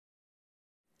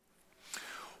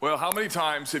Well, how many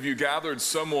times have you gathered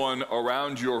someone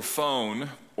around your phone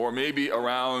or maybe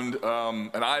around an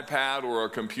iPad or a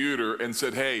computer and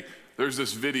said, hey, there's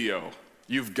this video.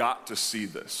 You've got to see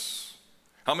this.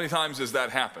 How many times has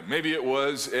that happened? Maybe it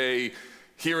was a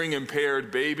hearing impaired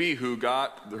baby who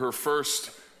got her first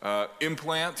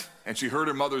implant and she heard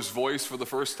her mother's voice for the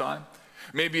first time.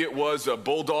 Maybe it was a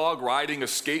bulldog riding a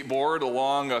skateboard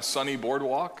along a sunny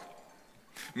boardwalk.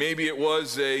 Maybe it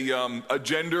was a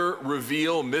gender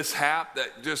reveal mishap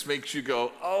that just makes you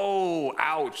go, oh,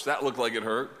 ouch, that looked like it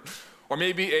hurt. Or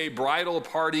maybe a bridal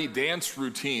party dance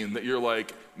routine that you're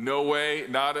like, no way,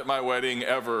 not at my wedding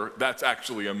ever. That's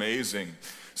actually amazing.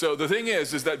 So the thing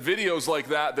is that videos like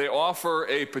that, they offer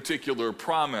a particular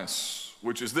promise,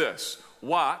 which is this: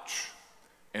 watch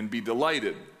and be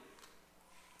delighted.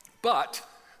 But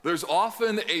there's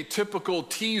often a typical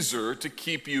teaser to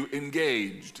keep you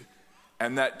engaged.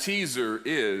 And that teaser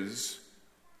is,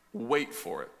 wait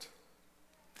for it.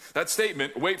 That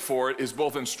statement, wait for it, is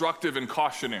both instructive and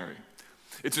cautionary.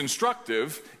 It's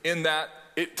instructive in that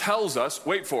it tells us,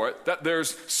 wait for it, that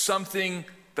there's something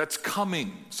that's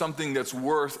coming, something that's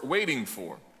worth waiting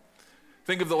for.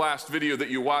 Think of the last video that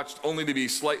you watched only to be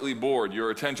slightly bored. Your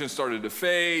attention started to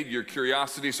fade, your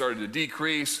curiosity started to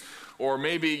decrease, or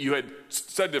maybe you had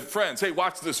said to friends, hey,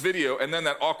 watch this video, and then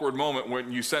that awkward moment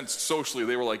when you sensed socially,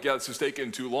 they were like, yeah, this is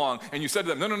taking too long, and you said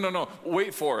to them, no,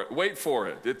 wait for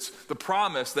it. It's the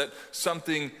promise that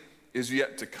something is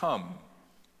yet to come.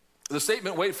 The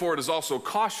statement, wait for it, is also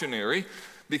cautionary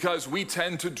because we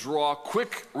tend to draw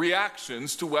quick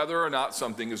reactions to whether or not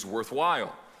something is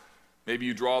worthwhile. Maybe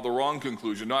you draw the wrong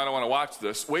conclusion. No, I don't want to watch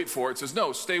this. Wait for it. It says,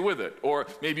 no, stay with it. Or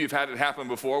maybe you've had it happen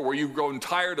before where you've grown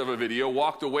tired of a video,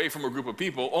 walked away from a group of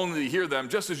people, only to hear them,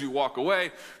 just as you walk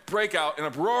away, break out in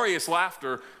uproarious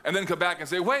laughter, and then come back and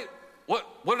say, wait, what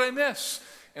did I miss?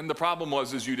 And the problem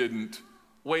is you didn't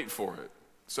wait for it.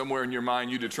 Somewhere in your mind,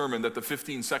 you determined that the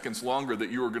 15 seconds longer that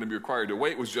you were going to be required to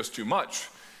wait was just too much,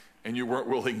 and you weren't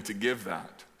willing to give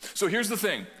that. So here's the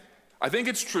thing. I think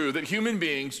it's true that human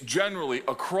beings generally,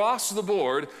 across the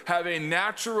board, have a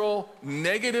natural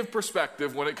negative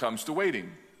perspective when it comes to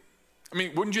waiting. I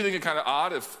mean, wouldn't you think it kind of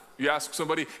odd if you ask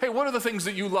somebody, hey, what are the things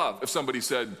that you love? If somebody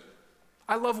said,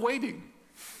 I love waiting.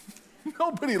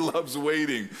 Nobody loves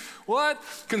waiting. What?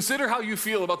 Consider how you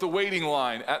feel about the waiting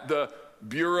line at the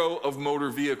Bureau of Motor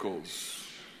Vehicles.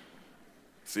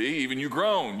 See, even you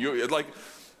groan.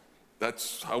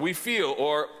 That's how we feel.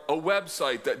 Or a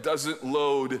website that doesn't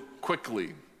load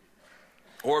quickly.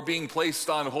 Or being placed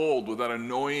on hold with that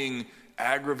annoying,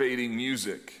 aggravating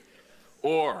music.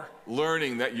 Or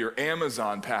learning that your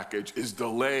Amazon package is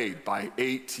delayed by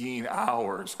 18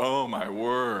 hours. Oh my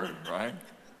word, right?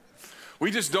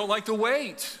 We just don't like to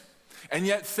wait. And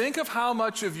yet think of how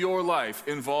much of your life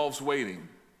involves waiting.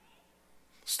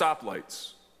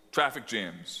 Stoplights, traffic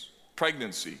jams,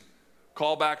 pregnancy,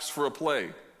 callbacks for a play,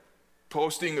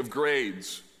 posting of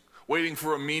grades, waiting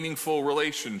for a meaningful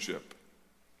relationship,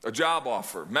 a job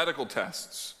offer, medical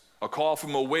tests, a call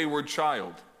from a wayward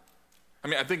child. I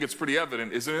mean, I think it's pretty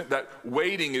evident, isn't it, that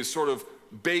waiting is sort of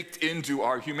baked into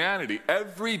our humanity.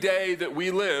 Every day that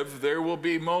we live, there will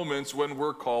be moments when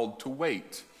we're called to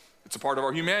wait. It's a part of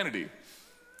our humanity.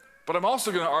 But I'm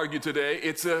also going to argue today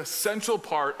it's an essential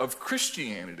part of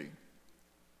Christianity.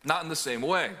 Not in the same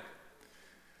way.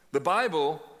 The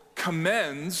Bible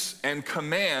commends and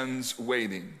commands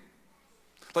waiting.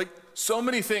 Like so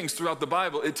many things throughout the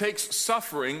Bible, it takes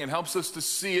suffering and helps us to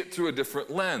see it through a different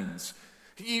lens.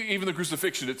 Even the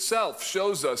crucifixion itself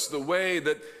shows us the way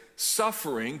that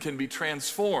suffering can be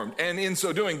transformed. And in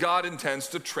so doing, God intends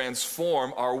to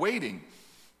transform our waiting.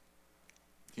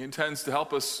 He intends to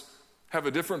help us have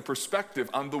a different perspective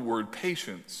on the word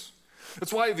patience.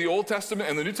 That's why the Old Testament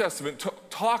and the New Testament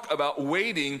talk about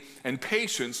waiting and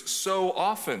patience so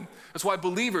often. That's why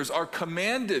believers are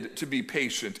commanded to be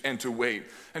patient and to wait.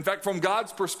 In fact, from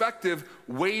God's perspective,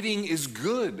 waiting is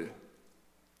good.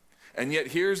 And yet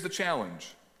here's the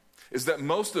challenge, is that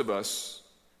most of us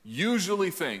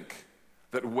usually think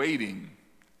that waiting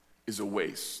is a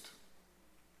waste.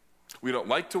 We don't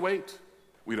like to wait.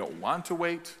 We don't want to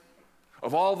wait.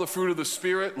 Of all the fruit of the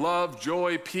Spirit, love,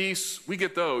 joy, peace, we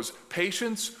get those.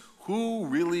 Patience, who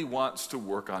really wants to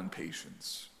work on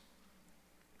patience?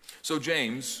 So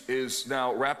James is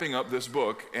now wrapping up this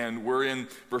book, and we're in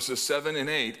verses 7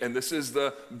 and 8, and this is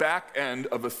the back end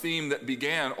of a theme that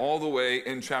began all the way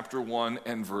in chapter 1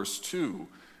 and verse 2.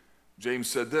 James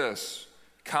said this,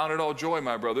 "Count it all joy,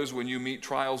 my brothers, when you meet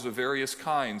trials of various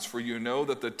kinds, for you know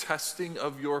that the testing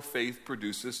of your faith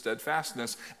produces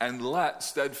steadfastness, and let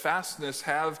steadfastness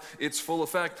have its full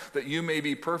effect, that you may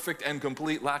be perfect and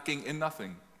complete, lacking in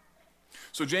nothing."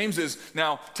 So James is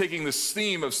now taking this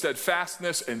theme of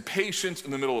steadfastness and patience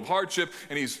in the middle of hardship,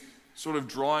 and he's sort of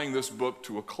drawing this book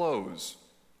to a close.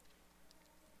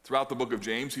 Throughout the book of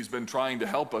James, he's been trying to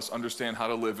help us understand how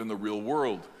to live in the real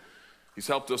world. He's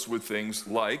helped us with things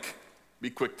like be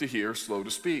quick to hear, slow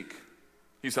to speak.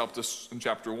 He's helped us in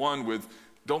chapter 1 with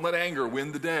don't let anger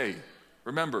win the day.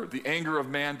 Remember, the anger of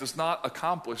man does not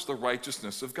accomplish the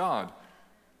righteousness of God.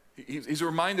 He's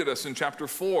reminded us in chapter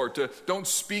 4 to don't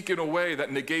speak in a way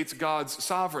that negates God's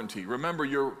sovereignty. Remember,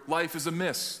 your life is a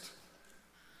mist.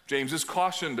 James has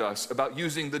cautioned us about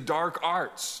using the dark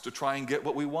arts to try and get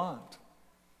what we want.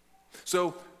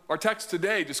 So our text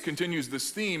today just continues this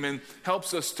theme and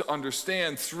helps us to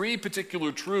understand 3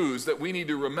 particular truths that we need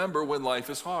to remember when life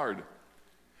is hard.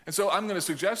 And so I'm going to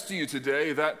suggest to you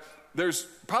today that there's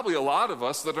probably a lot of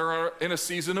us that are in a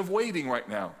season of waiting right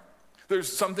now.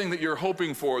 There's something that you're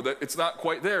hoping for that it's not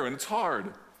quite there and it's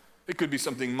hard. It could be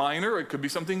something minor, it could be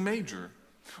something major.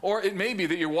 Or it may be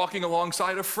that you're walking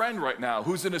alongside a friend right now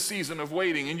who's in a season of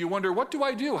waiting and you wonder, what do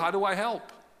I do? How do I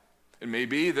help? It may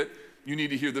be that you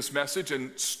need to hear this message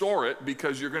and store it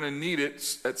because you're going to need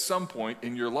it at some point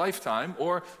in your lifetime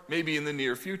or maybe in the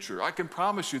near future. I can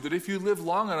promise you that if you live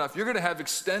long enough, you're going to have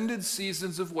extended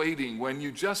seasons of waiting when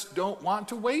you just don't want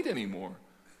to wait anymore.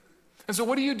 And so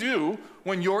what do you do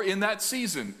when you're in that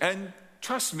season? And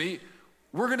trust me,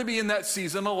 we're going to be in that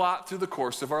season a lot through the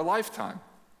course of our lifetime.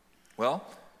 Well,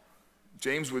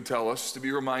 James would tell us to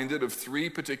be reminded of 3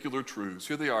 particular truths.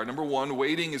 Here they are. Number 1,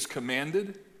 waiting is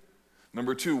commanded.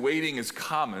 Number 2, waiting is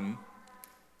common.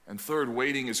 And third,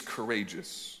 waiting is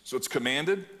courageous. So it's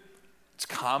commanded, it's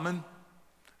common,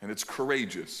 and it's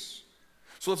courageous.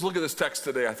 So let's look at this text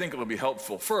today. I think it'll be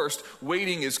helpful. First,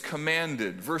 waiting is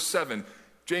commanded. Verse 7,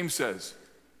 James says,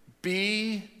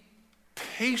 be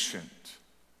patient,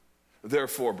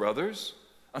 therefore, brothers,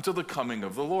 until the coming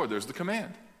of the Lord. There's the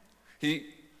command. He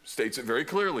states it very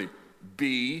clearly.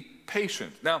 Be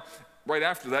patient. Now, right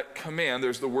after that command,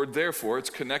 there's the word therefore. It's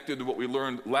connected to what we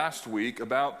learned last week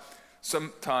about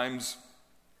sometimes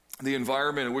the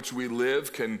environment in which we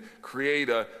live can create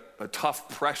a tough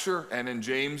pressure. And in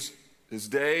James'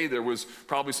 day, there was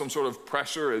probably some sort of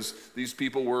pressure as these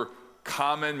people were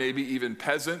common, maybe even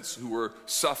peasants who were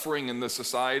suffering in the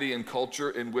society and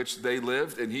culture in which they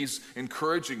lived. And he's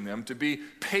encouraging them to be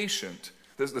patient.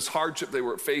 This hardship they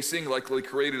were facing likely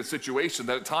created a situation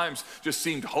that at times just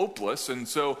seemed hopeless. And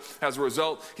so as a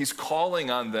result, he's calling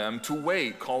on them to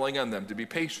wait, calling on them to be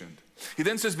patient. He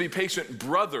then says, be patient,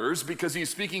 brothers, because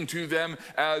he's speaking to them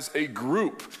as a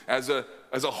group, as a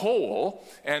whole.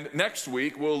 And next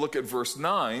week, we'll look at verse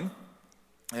 9.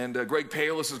 And Greg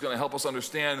Palis is going to help us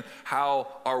understand how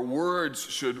our words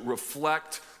should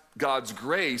reflect God's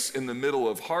grace in the middle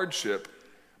of hardship.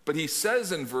 But he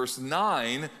says in verse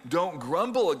 9, don't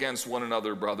grumble against one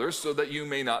another, brothers, so that you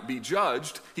may not be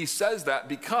judged. He says that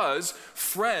because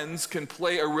friends can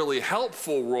play a really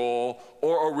helpful role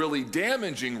or a really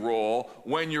damaging role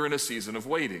when you're in a season of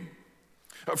waiting.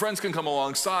 Friends can come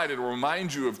alongside and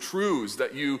remind you of truths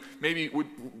that you maybe would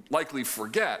likely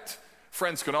forget.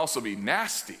 Friends can also be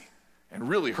nasty and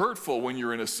really hurtful when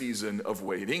you're in a season of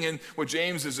waiting. And what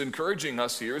James is encouraging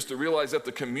us here is to realize that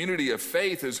the community of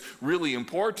faith is really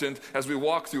important as we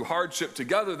walk through hardship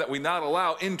together, that we not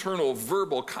allow internal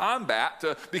verbal combat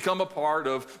to become a part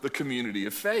of the community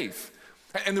of faith.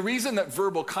 And the reason that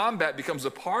verbal combat becomes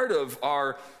a part of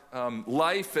our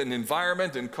life and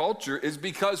environment and culture is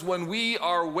because when we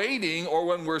are waiting or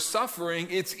when we're suffering,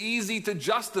 it's easy to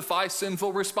justify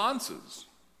sinful responses.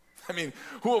 I mean,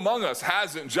 who among us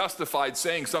hasn't justified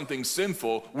saying something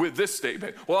sinful with this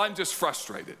statement? Well, I'm just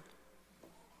frustrated.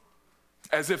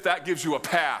 As if that gives you a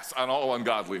pass on all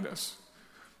ungodliness.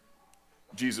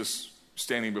 Jesus,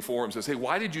 standing before him, says, hey,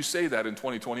 why did you say that in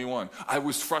 2021? I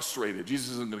was frustrated. Jesus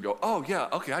isn't going to go, oh, yeah,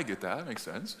 okay, I get that. That makes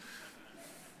sense.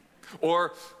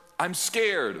 Or, I'm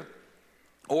scared.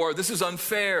 Or, this is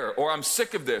unfair. Or, I'm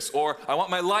sick of this. Or, I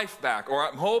want my life back. Or,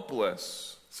 I'm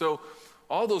hopeless. So,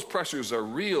 all those pressures are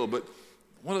real, but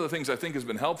one of the things I think has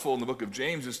been helpful in the book of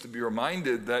James is to be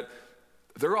reminded that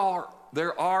there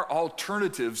are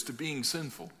alternatives to being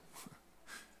sinful.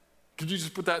 Could you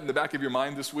just put that in the back of your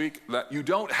mind this week? That you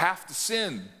don't have to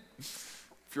sin. If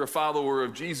you're a follower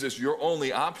of Jesus, your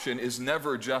only option is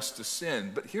never just to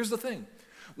sin. But here's the thing.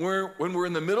 When we're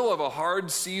in the middle of a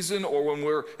hard season or when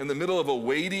we're in the middle of a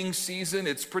waiting season,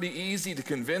 it's pretty easy to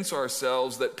convince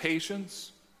ourselves that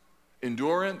patience,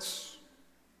 endurance,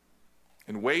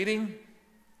 and waiting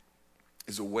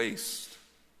is a waste.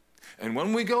 And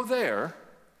when we go there,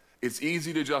 it's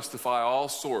easy to justify all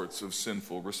sorts of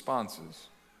sinful responses.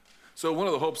 So one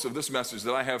of the hopes of this message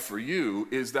that I have for you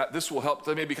is that this will help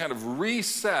to maybe kind of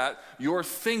reset your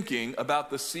thinking about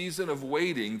the season of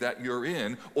waiting that you're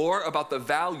in, or about the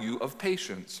value of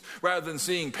patience. Rather than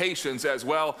seeing patience as,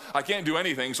 well, I can't do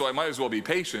anything, so I might as well be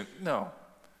patient. No.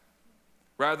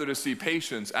 Rather to see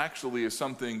patience actually as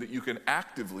something that you can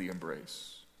actively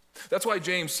embrace. That's why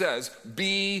James says,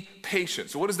 be patient.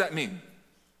 So what does that mean?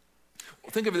 Well,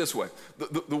 think of it this way.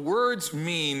 The words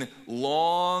mean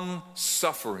long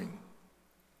suffering.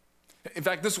 In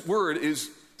fact, this word is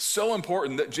so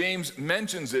important that James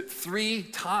mentions it 3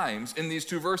 times in these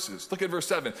 2 verses. Look at verse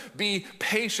 7. Be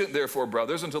patient, therefore,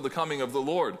 brothers, until the coming of the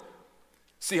Lord.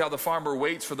 See how the farmer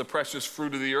waits for the precious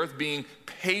fruit of the earth, being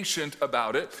patient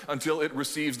about it until it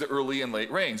receives the early and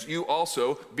late rains. You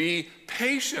also be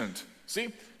patient. See,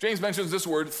 James mentions this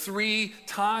word 3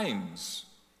 times.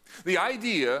 The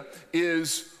idea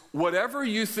is whatever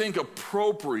you think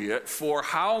appropriate for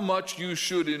how much you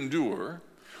should endure,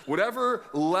 whatever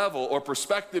level or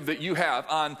perspective that you have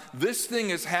on this thing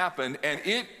has happened and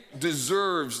it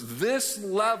deserves this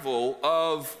level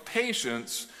of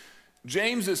patience,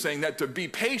 James is saying that to be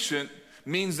patient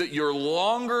means that you're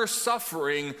longer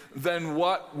suffering than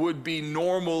what would be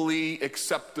normally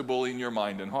acceptable in your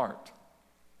mind and heart.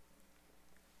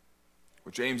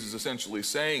 What James is essentially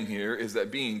saying here is that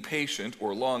being patient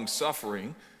or long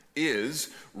suffering is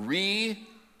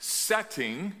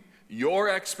resetting your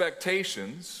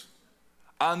expectations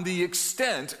on the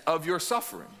extent of your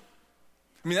suffering.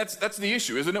 I mean, that's the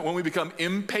issue, isn't it? When we become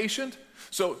impatient.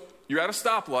 So you're at a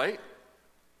stoplight.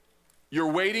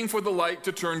 You're waiting for the light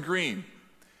to turn green.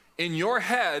 In your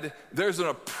head, there's an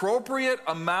appropriate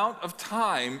amount of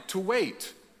time to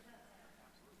wait.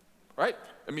 Right?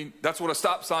 I mean, that's what a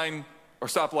stop sign or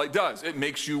stoplight does. It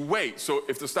makes you wait. So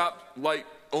if the stoplight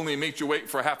only makes you wait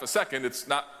for half a second, it's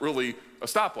not really a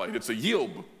stoplight. It's a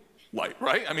yield light,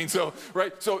 right? I mean, so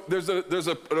there's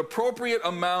an appropriate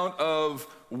amount of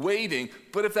waiting.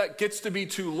 But if that gets to be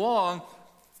too long,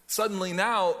 suddenly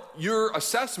now your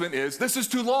assessment is, this is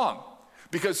too long.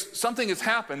 Because something has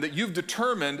happened that you've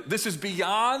determined this is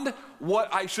beyond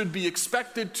what I should be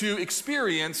expected to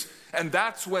experience, and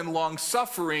that's when long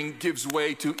suffering gives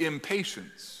way to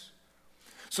impatience.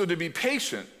 So to be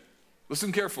patient,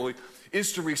 listen carefully,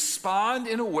 is to respond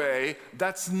in a way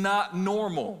that's not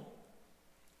normal.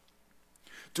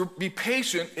 To be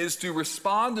patient is to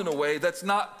respond in a way that's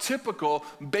not typical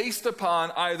based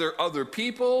upon either other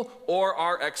people or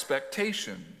our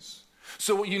expectations.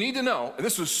 So what you need to know, and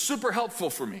this was super helpful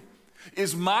for me,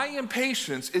 is my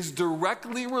impatience is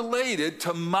directly related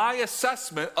to my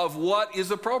assessment of what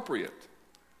is appropriate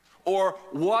or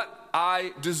what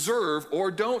I deserve or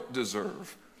don't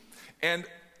deserve. And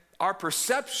our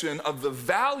perception of the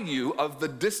value of the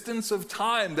distance of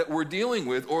time that we're dealing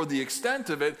with or the extent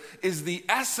of it is the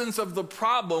essence of the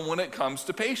problem when it comes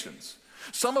to patience.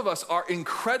 Some of us are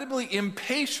incredibly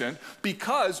impatient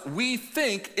because we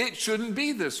think it shouldn't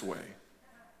be this way.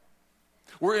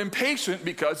 We're impatient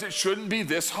because it shouldn't be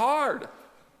this hard.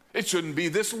 It shouldn't be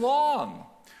this long.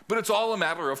 But it's all a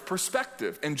matter of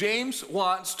perspective. And James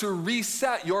wants to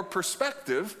reset your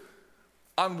perspective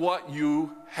on what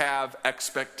you have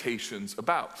expectations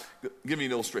about. Give me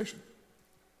an illustration.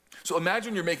 So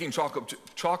imagine you're making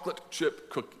chocolate chip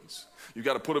cookies. You've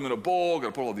got to put them in a bowl, got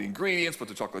to put all the ingredients, put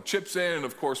the chocolate chips in, and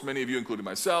of course many of you, including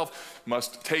myself,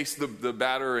 must taste the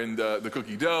batter and the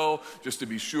cookie dough just to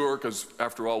be sure, because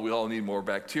after all, we all need more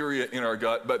bacteria in our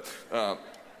gut. But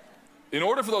in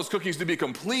order for those cookies to be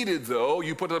completed, though,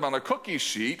 you put them on a cookie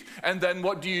sheet, and then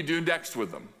what do you do next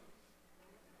with them?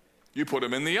 You put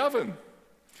them in the oven.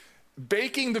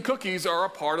 Baking the cookies are a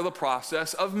part of the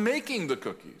process of making the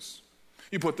cookies.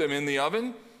 You put them in the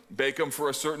oven, bake them for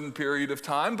a certain period of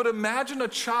time, but imagine a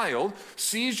child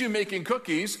sees you making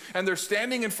cookies and they're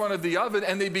standing in front of the oven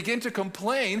and they begin to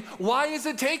complain, why is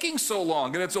it taking so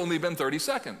long and it's only been 30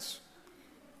 seconds?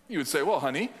 You would say, well,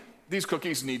 honey, these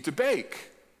cookies need to bake.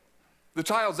 The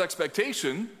child's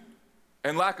expectation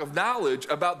and lack of knowledge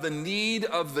about the need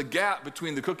of the gap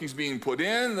between the cookies being put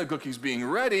in and the cookies being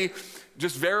ready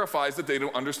just verifies that they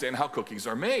don't understand how cookies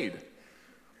are made.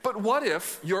 But what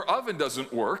if your oven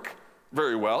doesn't work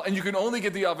very well and you can only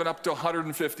get the oven up to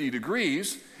 150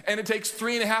 degrees and it takes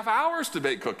 3.5 hours to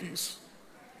bake cookies?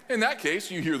 In that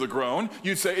case, you hear the groan,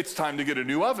 you'd say it's time to get a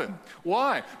new oven.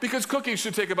 Why? Because cookies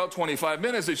should take about 25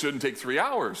 minutes, they shouldn't take 3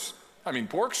 hours. I mean,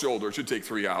 pork shoulder should take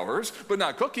 3 hours, but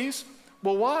not cookies.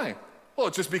 Well, why? Well,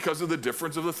 it's just because of the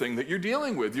difference of the thing that you're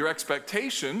dealing with. Your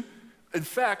expectation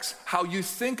affects how you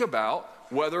think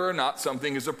about whether or not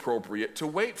something is appropriate to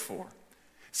wait for.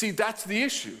 See, that's the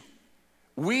issue.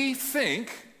 We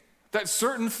think that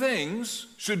certain things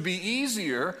should be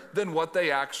easier than what they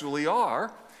actually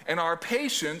are, and our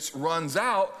patience runs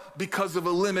out because of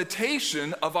a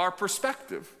limitation of our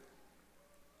perspective.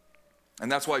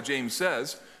 And that's why James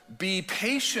says, be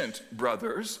patient,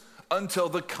 brothers, until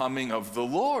the coming of the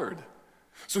Lord.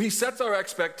 So he sets our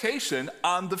expectation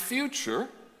on the future.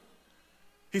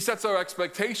 He sets our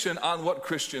expectation on what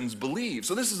Christians believe.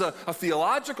 So this is a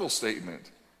theological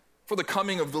statement for the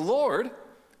coming of the Lord.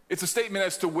 It's a statement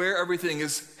as to where everything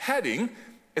is heading.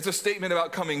 It's a statement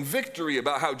about coming victory,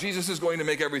 about how Jesus is going to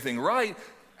make everything right.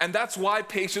 And that's why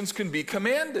patience can be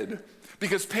commanded.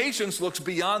 Because patience looks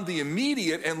beyond the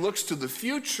immediate and looks to the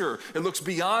future. It looks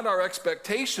beyond our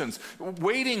expectations.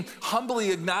 Waiting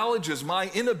humbly acknowledges my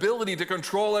inability to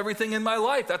control everything in my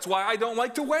life. That's why I don't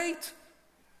like to wait.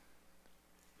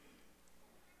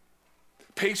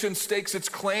 Patience stakes its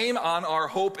claim on our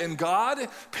hope in God.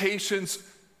 Patience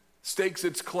stakes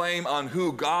its claim on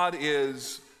who God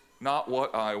is, not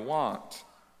what I want.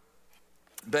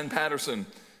 Ben Patterson,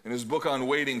 in his book on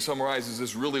waiting, summarizes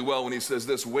this really well when he says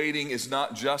this: waiting is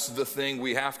not just the thing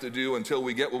we have to do until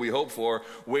we get what we hope for.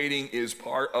 Waiting is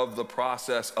part of the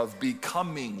process of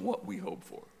becoming what we hope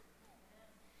for.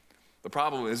 The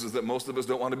problem is that most of us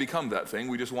don't want to become that thing.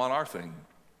 We just want our thing.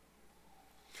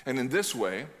 And in this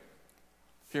way,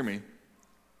 hear me,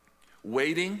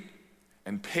 waiting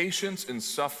and patience in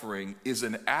suffering is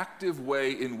an active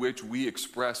way in which we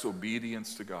express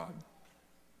obedience to God.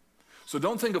 So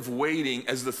don't think of waiting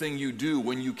as the thing you do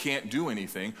when you can't do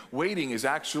anything. Waiting is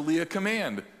actually a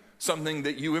command, something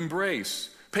that you embrace.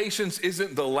 Patience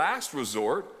isn't the last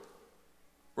resort.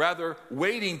 Rather,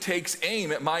 waiting takes aim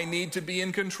at my need to be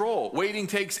in control. Waiting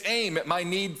takes aim at my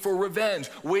need for revenge.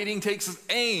 Waiting takes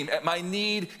aim at my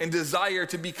need and desire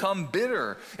to become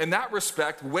bitter. In that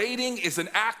respect, waiting is an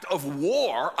act of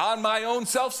war on my own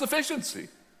self-sufficiency.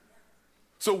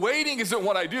 So waiting isn't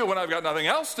what I do when I've got nothing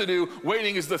else to do.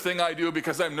 Waiting is the thing I do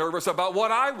because I'm nervous about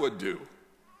what I would do.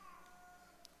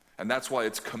 And that's why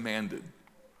it's commanded.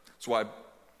 That's why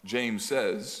James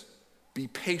says, be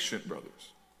patient,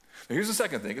 brothers. Now here's the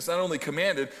second thing. It's not only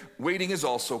commanded, waiting is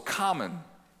also common.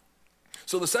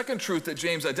 So the second truth that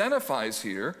James identifies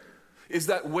here is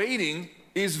that waiting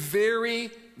is very,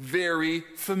 very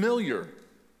familiar.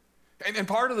 And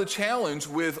part of the challenge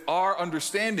with our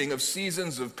understanding of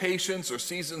seasons of patience or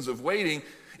seasons of waiting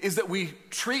is that we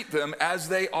treat them as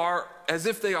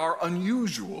if they are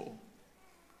unusual.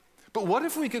 But what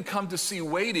if we could come to see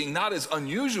waiting not as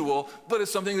unusual, but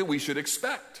as something that we should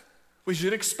expect? We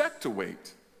should expect to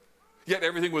wait. Yet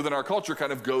everything within our culture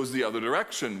kind of goes the other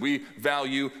direction. We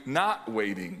value not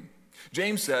waiting.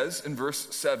 James says in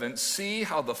verse 7, see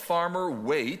how the farmer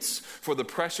waits for the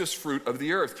precious fruit of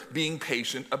the earth, being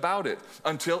patient about it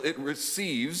until it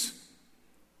receives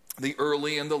the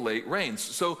early and the late rains.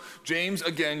 So James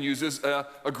again uses an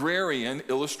agrarian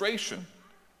illustration.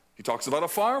 He talks about a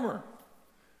farmer.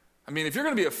 I mean, if you're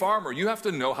going to be a farmer, you have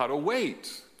to know how to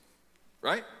wait,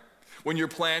 right? When you're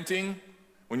planting,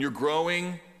 when you're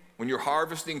growing, when you're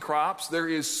harvesting crops, there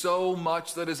is so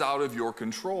much that is out of your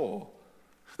control.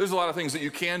 There's a lot of things that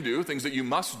you can do, things that you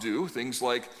must do, things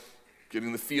like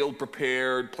getting the field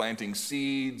prepared, planting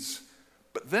seeds.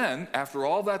 But then, after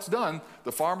all that's done,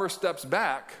 the farmer steps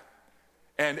back,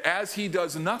 and as he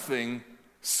does nothing,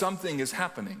 something is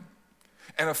happening.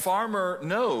 And a farmer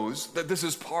knows that this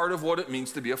is part of what it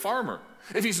means to be a farmer.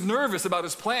 If he's nervous about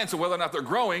his plants and whether or not they're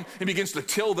growing, and begins to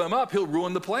till them up, he'll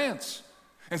ruin the plants.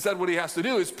 Instead, what he has to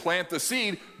do is plant the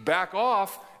seed, back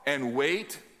off, and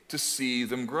wait to see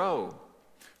them grow.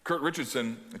 Kurt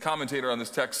Richardson, the commentator on this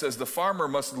text, says the farmer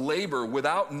must labor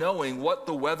without knowing what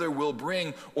the weather will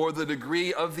bring or the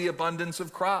degree of the abundance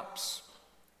of crops.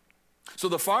 So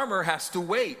the farmer has to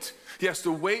wait. He has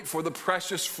to wait for the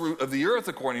precious fruit of the earth,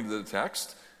 according to the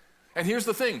text. And here's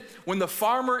the thing. When the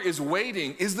farmer is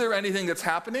waiting, is there anything that's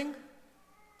happening?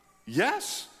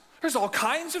 Yes. There's all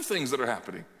kinds of things that are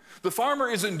happening. The farmer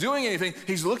isn't doing anything.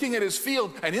 He's looking at his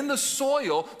field, and in the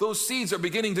soil, those seeds are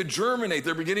beginning to germinate.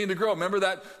 They're beginning to grow. Remember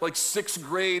that like 6th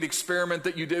grade experiment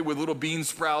that you did with little bean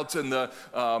sprouts and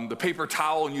the paper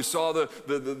towel, and you saw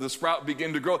the sprout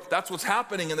begin to grow? That's what's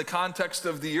happening in the context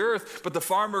of the earth, but the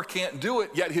farmer can't do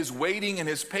it, yet his waiting and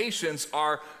his patience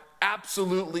are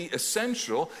absolutely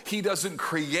essential. He doesn't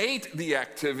create the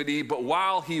activity, but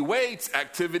while he waits,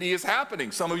 activity is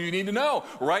happening. Some of you need to know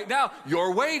right now,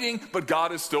 you're waiting, but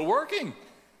God is still working.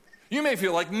 You may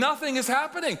feel like nothing is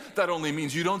happening. That only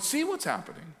means you don't see what's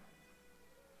happening.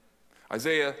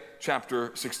 Isaiah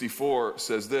chapter 64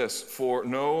 says this, For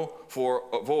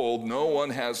of old no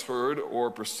one has heard or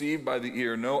perceived by the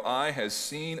ear, no eye has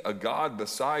seen a God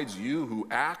besides you who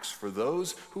acts for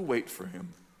those who wait for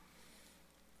him.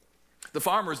 The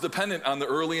farmer is dependent on the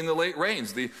early and the late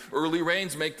rains. The early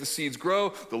rains make the seeds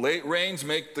grow, the late rains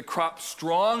make the crop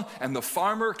strong, and the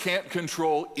farmer can't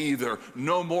control either,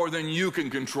 no more than you can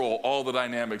control all the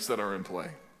dynamics that are in play.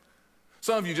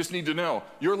 Some of you just need to know,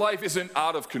 your life isn't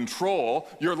out of control,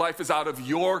 your life is out of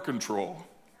your control.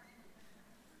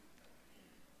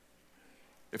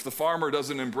 If the farmer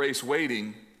doesn't embrace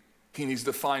waiting, he needs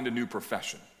to find a new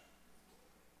profession.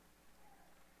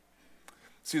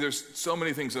 See, there's so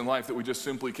many things in life that we just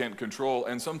simply can't control,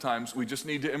 and sometimes we just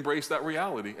need to embrace that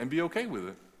reality and be okay with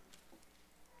it.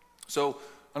 So,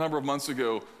 a number of months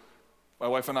ago, my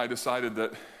wife and I decided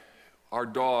that our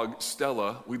dog,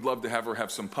 Stella, we'd love to have her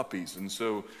have some puppies. And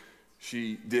so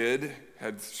she did,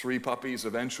 had 3 puppies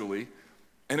eventually.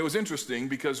 And it was interesting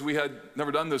because we had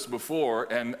never done this before,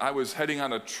 and I was heading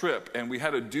on a trip, and we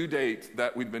had a due date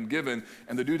that we'd been given,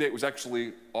 and the due date was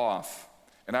actually off.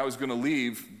 And I was going to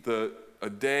leave a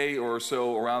day or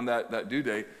so around that due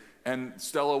date, and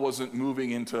Stella wasn't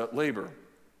moving into labor.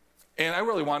 And I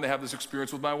really wanted to have this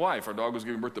experience with my wife. Our dog was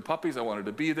giving birth to puppies. I wanted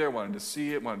to be there, wanted to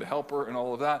see it, wanted to help her and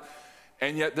all of that.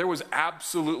 And yet there was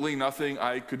absolutely nothing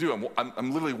I could do.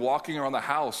 I'm literally walking around the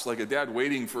house like a dad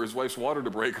waiting for his wife's water to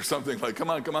break or something, like,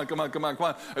 come on.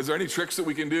 Is there any tricks that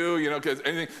we can do? You know, because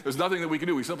there's nothing that we can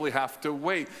do. We simply have to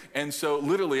wait. And so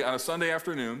literally on a Sunday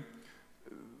afternoon,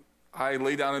 I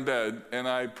lay down in bed and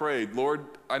I prayed, Lord,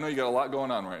 I know you got a lot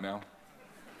going on right now.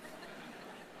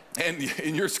 And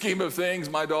in your scheme of things,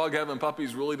 my dog having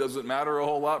puppies really doesn't matter a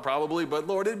whole lot, probably. But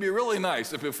Lord, it'd be really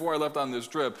nice if before I left on this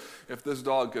trip, if this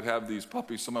dog could have these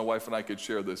puppies so my wife and I could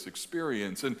share this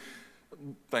experience. And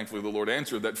thankfully, the Lord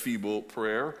answered that feeble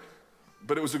prayer.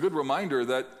 But it was a good reminder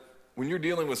that when you're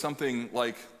dealing with something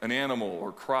like an animal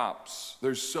or crops,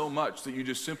 there's so much that you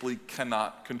just simply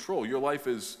cannot control. Your life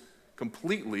is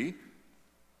completely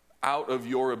out of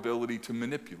your ability to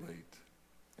manipulate.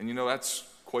 And you know, that's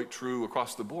quite true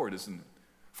across the board, isn't it?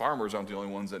 Farmers aren't the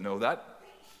only ones that know that.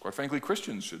 Quite frankly,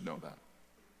 Christians should know that.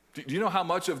 Do you know how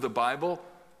much of the Bible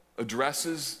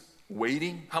addresses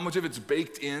waiting? How much of it's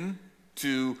baked in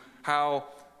to how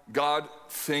God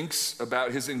thinks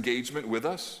about his engagement with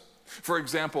us? For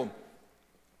example,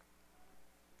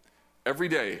 every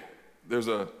day there's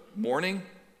a morning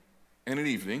and an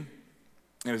evening,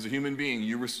 and as a human being,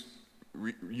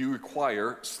 you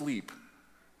require sleep.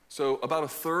 So about a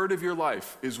third of your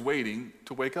life is waiting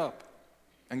to wake up.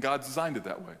 And God designed it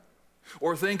that way.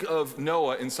 Or think of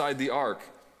Noah inside the ark.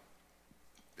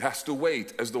 He has to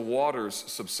wait as the waters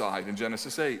subside in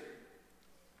Genesis 8.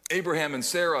 Abraham and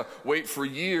Sarah wait for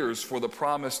years for the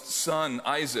promised son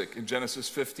Isaac in Genesis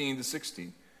 15 to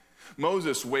 16.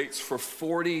 Moses waits for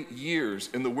 40 years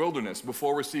in the wilderness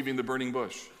before receiving the burning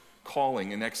bush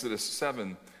calling in Exodus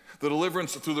 7. The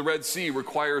deliverance through the Red Sea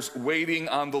requires waiting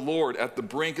on the Lord at the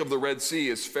brink of the Red Sea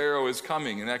as Pharaoh is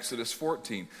coming in Exodus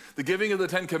 14. The giving of the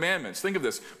 10 Commandments. Think of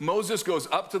this. Moses goes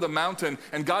up to the mountain,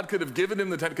 and God could have given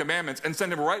him the 10 Commandments and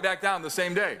sent him right back down the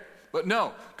same day. But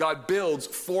no, God builds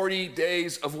 40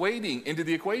 days of waiting into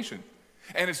the equation.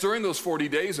 And it's during those 40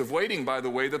 days of waiting, by the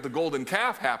way, that the golden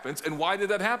calf happens. And why did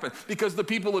that happen? Because the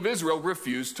people of Israel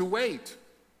refused to wait.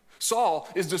 Saul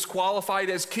is disqualified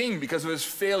as king because of his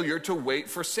failure to wait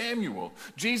for Samuel.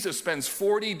 Jesus spends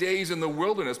 40 days in the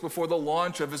wilderness before the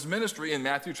launch of his ministry in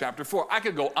Matthew chapter 4. I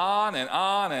could go on and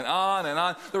on and on and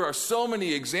on. There are so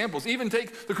many examples. Even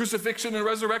take the crucifixion and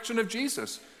resurrection of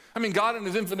Jesus. I mean, God in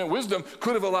his infinite wisdom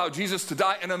could have allowed Jesus to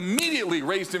die and immediately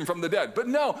raised him from the dead. But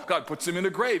no, God puts him in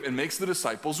a grave and makes the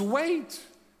disciples wait.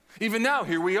 Even now,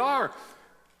 here we are,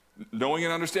 knowing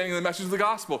and understanding the message of the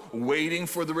gospel, waiting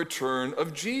for the return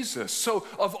of Jesus. So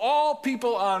of all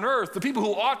people on earth, the people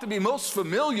who ought to be most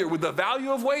familiar with the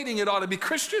value of waiting, it ought to be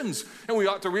Christians. And we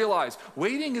ought to realize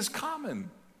waiting is common.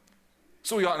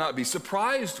 So we ought not be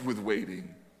surprised with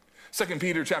waiting. 2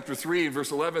 Peter chapter 3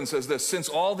 verse 11 says this, since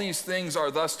all these things are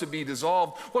thus to be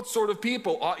dissolved, what sort of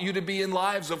people ought you to be in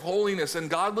lives of holiness and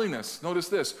godliness? Notice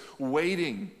this,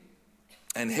 waiting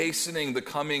and hastening the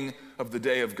coming of the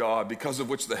day of God, because of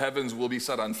which the heavens will be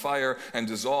set on fire and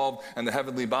dissolved, and the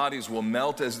heavenly bodies will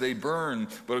melt as they burn.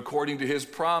 But according to his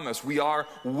promise, we are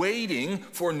waiting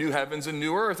for new heavens and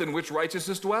new earth in which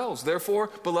righteousness dwells. Therefore,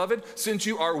 beloved, since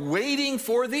you are waiting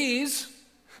for these,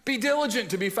 be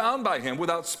diligent to be found by him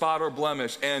without spot or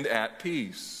blemish and at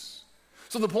peace.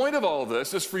 So the point of all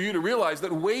this is for you to realize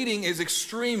that waiting is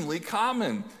extremely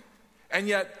common. And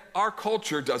yet, our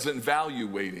culture doesn't value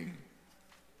waiting.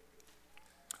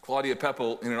 Claudia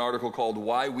Peppel, in an article called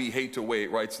Why We Hate to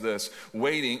Wait, writes this,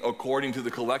 waiting, according to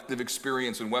the collective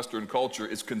experience in Western culture,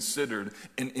 is considered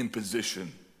an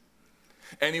imposition.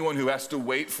 Anyone who has to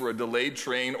wait for a delayed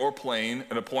train or plane,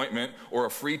 an appointment, or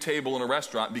a free table in a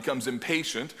restaurant becomes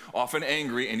impatient, often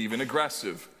angry, and even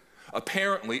aggressive.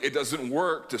 Apparently, it doesn't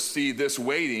work to see this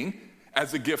waiting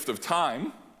as a gift of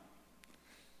time.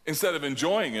 Instead of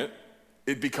enjoying it,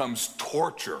 it becomes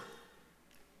torture.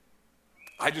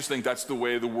 I just think that's the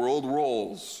way the world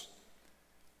rolls.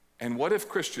 And what if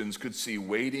Christians could see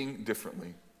waiting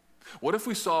differently? What if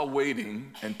we saw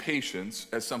waiting and patience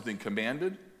as something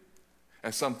commanded,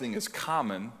 as something as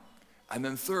common, and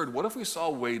then third, what if we saw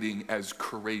waiting as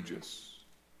courageous?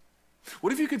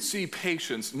 What if you could see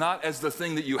patience not as the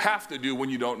thing that you have to do when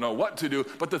you don't know what to do,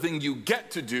 but the thing you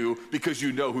get to do because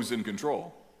you know who's in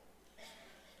control?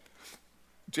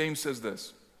 James says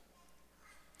this,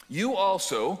 you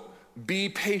also be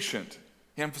patient.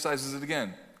 He emphasizes it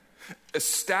again.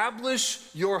 Establish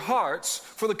your hearts,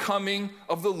 for the coming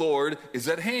of the Lord is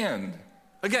at hand.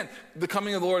 Again, the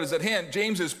coming of the Lord is at hand.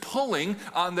 James is pulling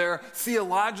on their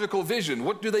theological vision.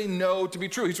 What do they know to be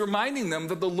true? He's reminding them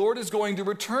that the Lord is going to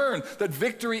return, that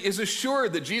victory is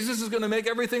assured, that Jesus is going to make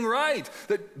everything right.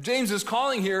 That James is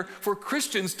calling here for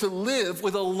Christians to live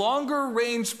with a longer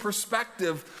range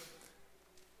perspective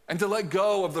and to let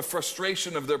go of the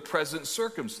frustration of their present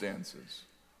circumstances.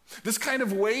 This kind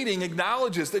of waiting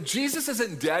acknowledges that Jesus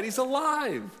isn't dead, he's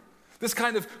alive. This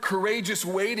kind of courageous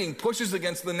waiting pushes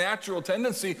against the natural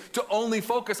tendency to only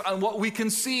focus on what we can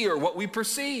see or what we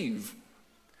perceive.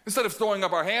 Instead of throwing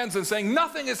up our hands and saying,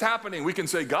 nothing is happening, we can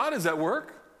say, God is at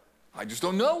work. I just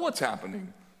don't know what's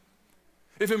happening.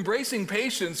 If embracing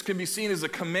patience can be seen as a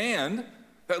command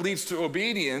that leads to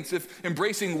obedience, if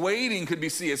embracing waiting could be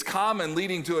seen as common,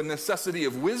 leading to a necessity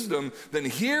of wisdom, then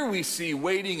here we see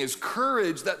waiting as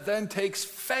courage that then takes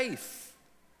faith.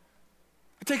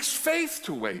 It takes faith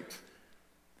to wait.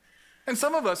 And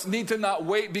some of us need to not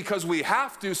wait because we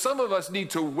have to. Some of us need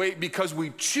to wait because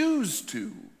we choose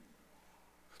to.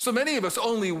 So many of us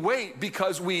only wait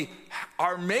because we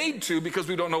are made to, because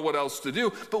we don't know what else to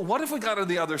do. But what if we got on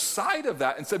the other side of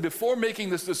that and said, before making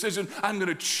this decision, I'm going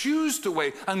to choose to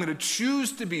wait. I'm going to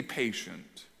choose to be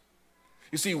patient.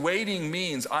 You see, waiting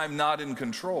means I'm not in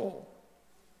control.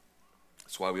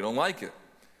 That's why we don't like it.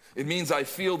 It means I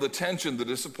feel the tension, the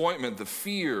disappointment, the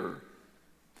fear.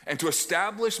 And to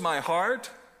establish my heart,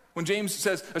 when James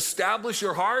says, establish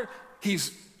your heart,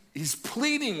 he's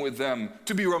pleading with them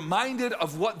to be reminded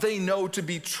of what they know to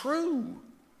be true.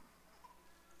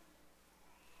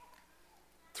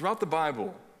 Throughout the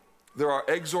Bible, there are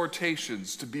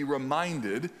exhortations to be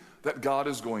reminded that God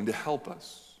is going to help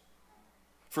us.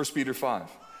 1 Peter 5,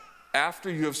 after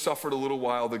you have suffered a little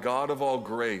while, the God of all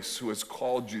grace, who has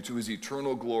called you to his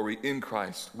eternal glory in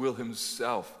Christ, will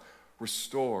himself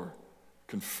restore,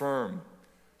 confirm,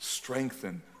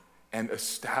 strengthen, and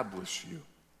establish you.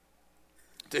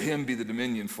 To him be the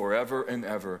dominion forever and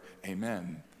ever.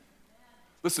 Amen.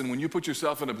 Listen, when you put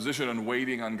yourself in a position of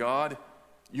waiting on God,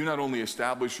 you not only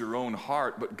establish your own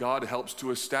heart, but God helps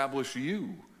to establish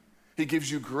you. He gives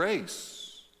you grace.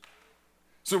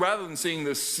 So rather than seeing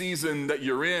this season that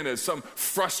you're in as some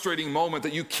frustrating moment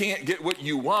that you can't get what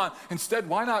you want, instead,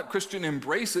 why not, Christian,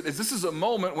 embrace it as this is a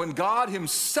moment when God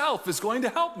himself is going to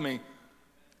help me.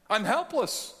 I'm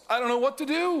helpless. I don't know what to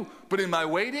do. But in my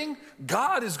waiting,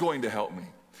 God is going to help me.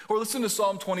 Or listen to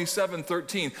Psalm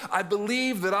 27:13. I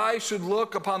believe that I should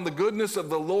look upon the goodness of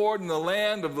the Lord in the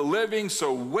land of the living,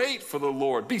 so wait for the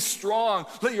Lord. Be strong.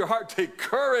 Let your heart take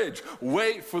courage.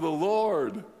 Wait for the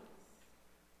Lord.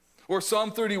 Or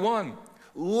Psalm 31.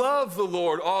 Love the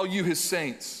Lord, all you his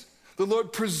saints. The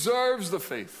Lord preserves the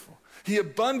faithful. He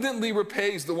abundantly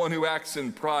repays the one who acts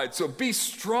in pride. So be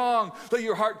strong. Let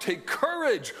your heart take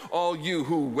courage, all you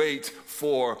who wait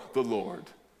for the Lord.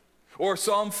 Or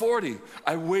Psalm 40,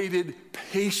 I waited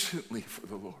patiently for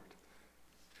the Lord.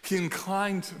 He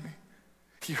inclined to me.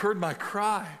 He heard my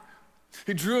cry.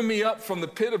 He drew me up from the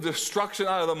pit of destruction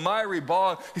out of the miry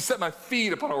bog. He set my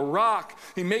feet upon a rock.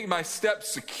 He made my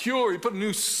steps secure. He put a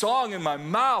new song in my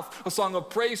mouth, a song of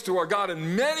praise to our God.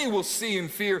 And many will see and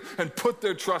fear and put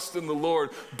their trust in the Lord.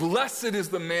 Blessed is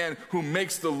the man who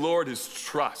makes the Lord his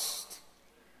trust.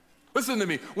 Listen to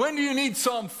me. When do you need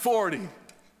Psalm 40?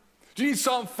 Do you need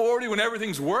Psalm 40 when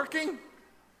everything's working?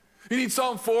 You need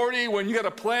Psalm 40 when you got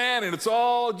a plan and it's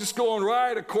all just going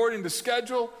right according to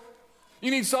schedule?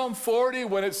 You need Psalm 40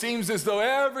 when it seems as though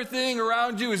everything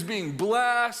around you is being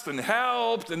blessed and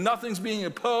helped and nothing's being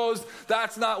opposed?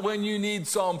 That's not when you need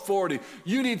Psalm 40.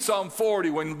 You need Psalm 40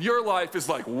 when your life is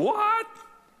like, what?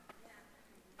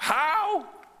 How?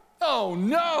 Oh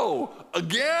no,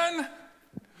 again?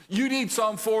 You need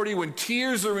Psalm 40 when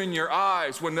tears are in your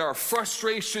eyes, when there are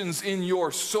frustrations in your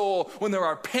soul, when there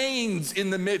are pains in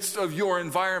the midst of your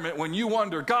environment, when you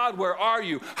wonder, God, where are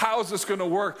you? How is this going to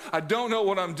work? I don't know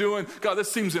what I'm doing. God, this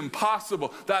seems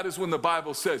impossible. That is when the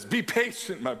Bible says, be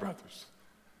patient, my brothers.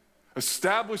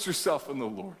 Establish yourself in the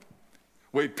Lord.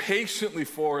 Wait patiently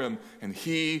for him, and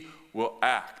he will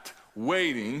act.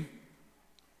 Waiting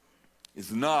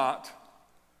is not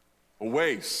a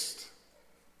waste.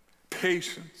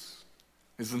 Patience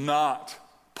is not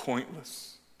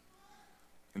pointless.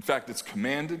 In fact, it's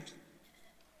commanded,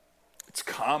 it's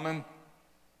common,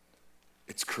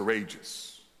 it's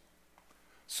courageous.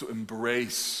 So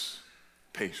embrace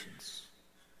patience.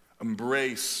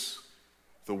 Embrace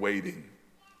the waiting.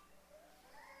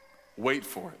 Wait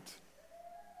for it.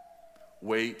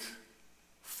 Wait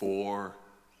for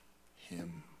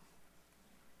him.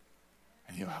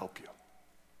 And he'll help you.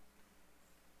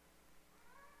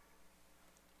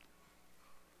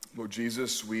 Lord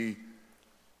Jesus, we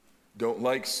don't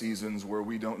like seasons where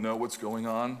we don't know what's going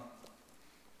on,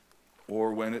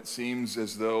 or when it seems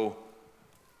as though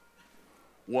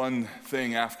one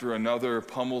thing after another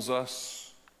pummels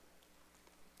us.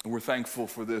 We're thankful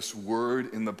for this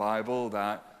word in the Bible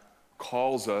that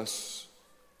calls us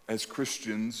as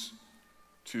Christians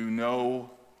to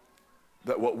know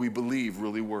that what we believe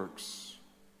really works.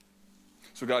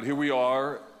 So God, here we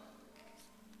are.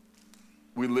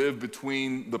 We live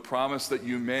between the promise that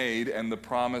you made and the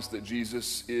promise that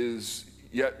Jesus is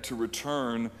yet to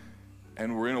return,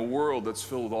 and we're in a world that's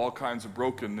filled with all kinds of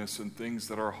brokenness and things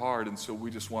that are hard, and so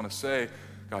we just want to say,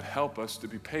 God, help us to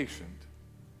be patient.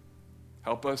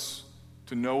 Help us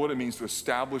to know what it means to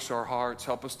establish our hearts.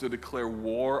 Help us to declare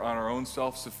war on our own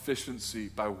self-sufficiency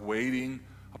by waiting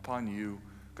upon you.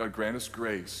 God, grant us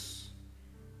grace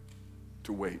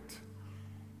to wait.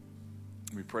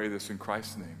 We pray this in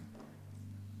Christ's name.